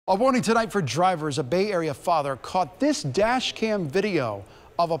A warning tonight for drivers. A Bay Area father caught this dash cam video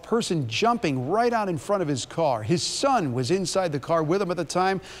of a person jumping right out in front of his car. His son was inside the car with him at the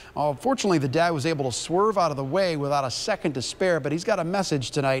time. Fortunately, the dad was able to swerve out of the way without a second to spare, but he's got a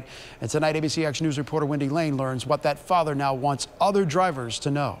message tonight. And tonight, ABC Action News reporter Wendy Lane learns what that father now wants other drivers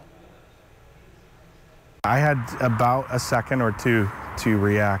to know. I had about a second or two to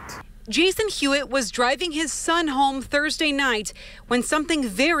react. Jason Hewitt was driving his son home Thursday night when something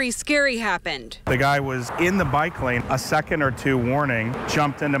very scary happened. The guy was in the bike lane, a second or two warning,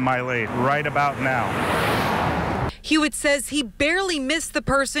 jumped into my lane right about now. Hewitt says he barely missed the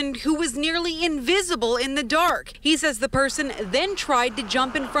person who was nearly invisible in the dark. He says the person then tried to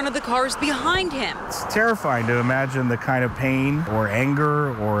jump in front of the cars behind him. It's terrifying to imagine the kind of pain or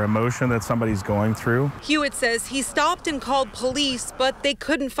anger or emotion that somebody's going through. Hewitt says he stopped and called police, but they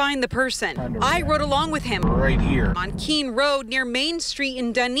couldn't find the person. I rode along with him right here on Keene Road near Main Street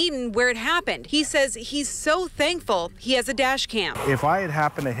in Dunedin where it happened. He says he's so thankful he has a dash cam. If I had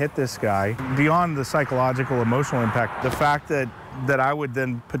happened to hit this guy, beyond the psychological, emotional impact, the fact that I would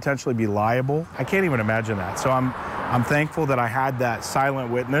then potentially be liable, I can't even imagine that. So I'm thankful that I had that silent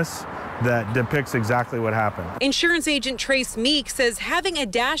witness that depicts exactly what happened. Insurance agent Trace Meek says having a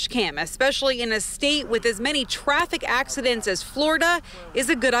dash cam, especially in a state with as many traffic accidents as Florida,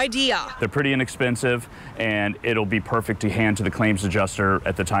 is a good idea. They're pretty inexpensive, and it'll be perfect to hand to the claims adjuster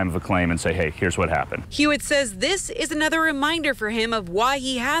at the time of a claim and say, hey, here's what happened. Hewitt says this is another reminder for him of why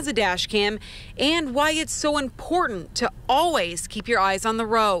he has a dash cam and why it's so important to always keep your eyes on the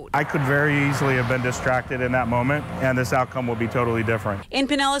road. I could very easily have been distracted in that moment, and this outcome will be totally different. In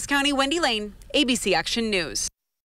Pinellas County, Wendy Lane, ABC Action News.